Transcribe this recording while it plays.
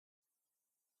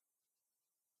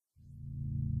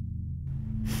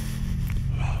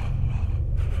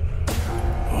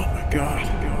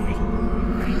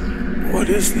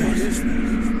is this?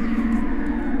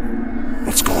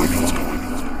 What's going on?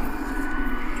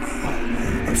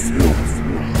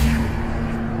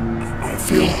 I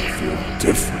feel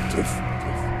different,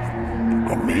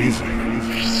 amazing.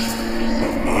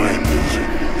 My mind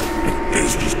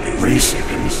is just racing,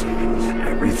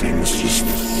 everything is just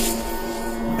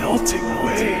melting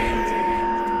away.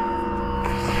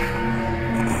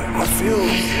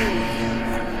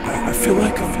 I feel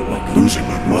like I'm losing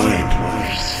my mind.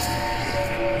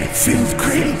 It feels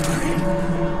great.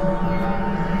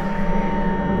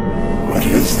 What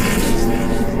is this?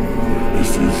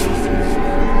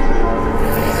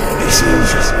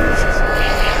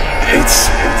 It's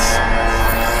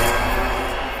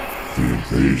the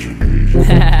invasion.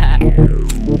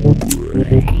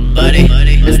 Buddy,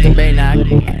 Mr. Baynock,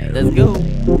 let's go.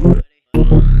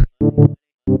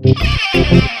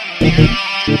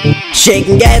 Shake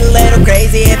and get a little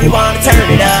crazy if you wanna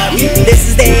turn it up. This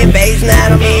is the invasion, I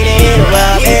don't mean to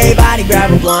interrupt. Everybody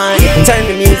grab a blunt, turn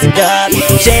the music up.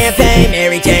 Champagne,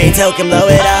 Mary Jane, token, blow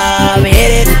it up.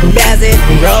 Hit it, pass it,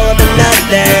 roll up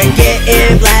another.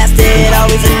 Getting blasted,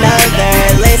 always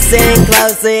another. Listen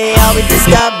closely, always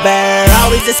discover.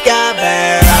 Always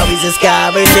discover, always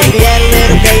discover. Shake and get a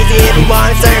little crazy if you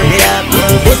wanna turn it up.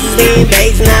 This is the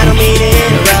invasion, I don't mean to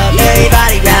interrupt.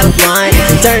 Everybody grab a blunt,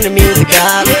 turn the music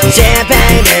up.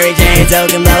 Champagne, Mary Jane,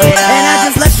 token, blow it up. And I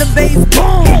just let the bass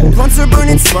boom. Blunts are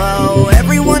burning slow.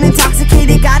 Everyone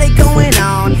intoxicated, got it going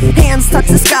on. Hands touch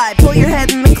the sky, pull your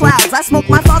head in the clouds. I smoke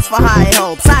my thoughts for high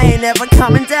hopes, I ain't never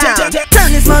coming down.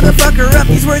 Turn this motherfucker up,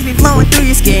 these words be flowing through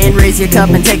your skin. Raise your cup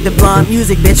and take the blunt.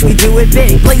 Music, bitch, we do it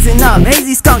big. Blazing up,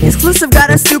 hazy skunk, exclusive, got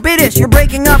a stupid-ish. You're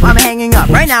breaking up, I'm hanging up.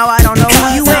 Right now, I don't know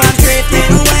who you I'm ain't.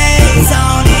 drifting away,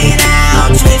 zoning out.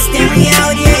 Twisting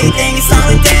reality, everything is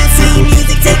slowing down. See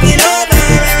music taking over.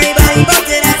 Everybody bumped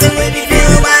it as it would be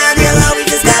feeling wild. You'll always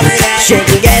discover that. Shake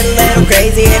and get a little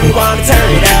crazy if you wanna turn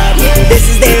it up. This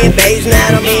is the invasion,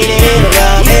 I don't mean to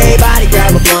interrupt. Everybody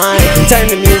grab a blunt, turn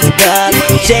the music up.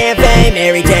 Champagne,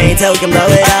 Mary Jane, token, blow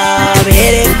it up.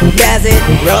 Hit it, pass it,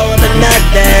 roll up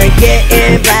another.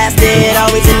 Getting blasted,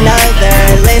 always another.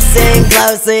 Listen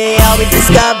closely, always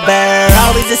discover.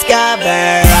 Always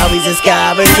discover, always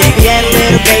discover. Shake and get a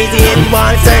little crazy if you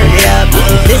wanna turn it up.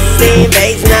 This is the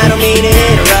invasion, I don't mean to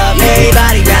interrupt.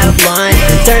 Everybody grab a blunt,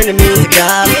 turn the music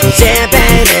up.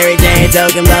 Champagne, Mary Jane,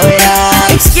 token, blow it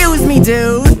up. Excuse me,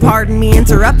 dude, pardon me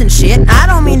interrupting shit. I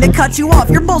don't mean to cut you off,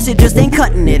 your bullshit just ain't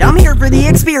cutting it. I'm here for the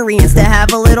experience, to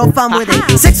have a little fun with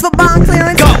it. 6 foot bomb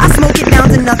clearance, I smoke it down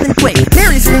to nothing quick.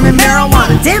 Mary screaming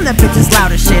marijuana, damn that bitch is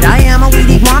loud as shit. I am a weed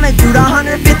iguana, dude,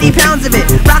 150 pounds of it.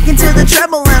 Rocking to the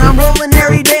treble and I'm rolling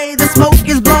every day. The smoke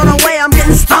is blown away, I'm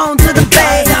getting stoned to the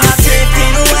bay. I'm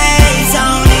drifting away,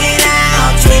 zoning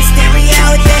out. Twisting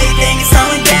reality, everything is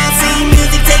slowing down. See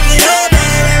music taking over.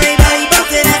 Everybody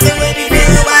bumped it as it would be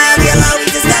feeling wild. You'll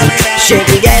always discover that. Shake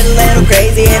and get a little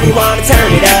crazy if you wanna turn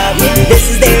it up. This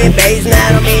is the invasion,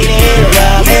 I don't mean to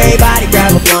interrupt. Everybody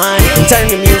grab a blunt, turn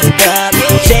the music up.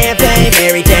 Champagne,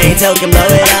 Mary Jane, token, blow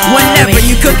it up. Whenever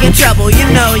you cook in trouble, you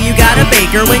know you got a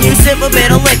baker. When you sip a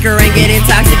bit of liquor and get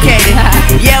intoxicated.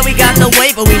 Yeah, we got the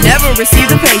weight, but we never receive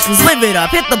the patience. Live it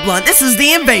up, hit the blunt, this is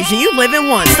the invasion. You live it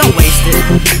once, don't waste it.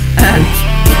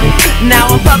 Now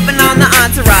I'm puffing on the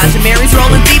entourage, and Mary's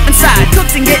rolling deep inside.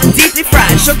 Cooks and getting deeply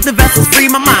fried. Shook the vessels, free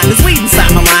my mind. There's weed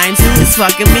inside my lines, and it's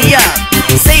fucking me up.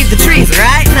 Save the trees,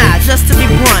 right? Nah, just to be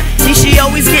blunt. See, she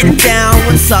always getting down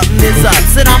when something is up.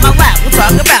 Sit on my lap, we'll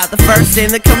talk about the first thing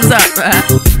that comes up.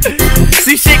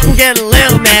 See, shit can get a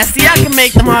little nasty. I can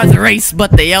make them hard to race,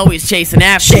 but they always chasing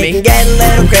after Shake me. and get a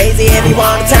little crazy if you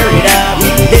wanna turn it up.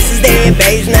 This is the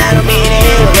invasion, I don't mean to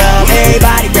interrupt.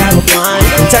 Everybody grab a blunt,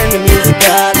 turn the music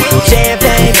up.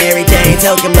 Champagne, Mary Jane,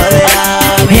 token, blow it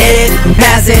up. Hit it,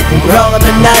 pass it, roll up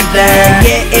another.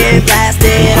 Getting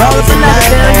blasted, roll up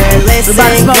another. Listen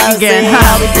closely,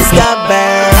 always discover.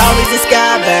 Always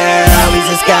discover, always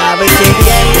discover. Shake and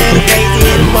get a little crazy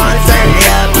if you wanna turn it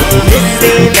up. This is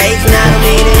the invasion, I don't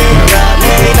mean to interrupt.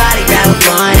 Everybody grab a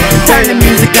blunt, turn the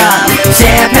music up.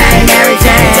 Champagne, Mary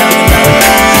Jane, token, blow it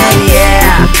up.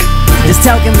 Yeah, just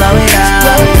token, blow it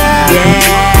up.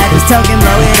 Yeah, just token,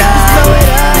 blow it up.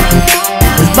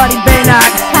 This buddy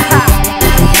Baynock.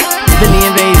 It's been the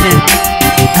invasion.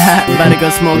 About to go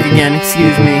smoke again,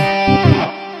 excuse me.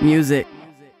 Music.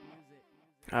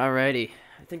 Alrighty,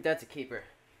 I think that's a keeper.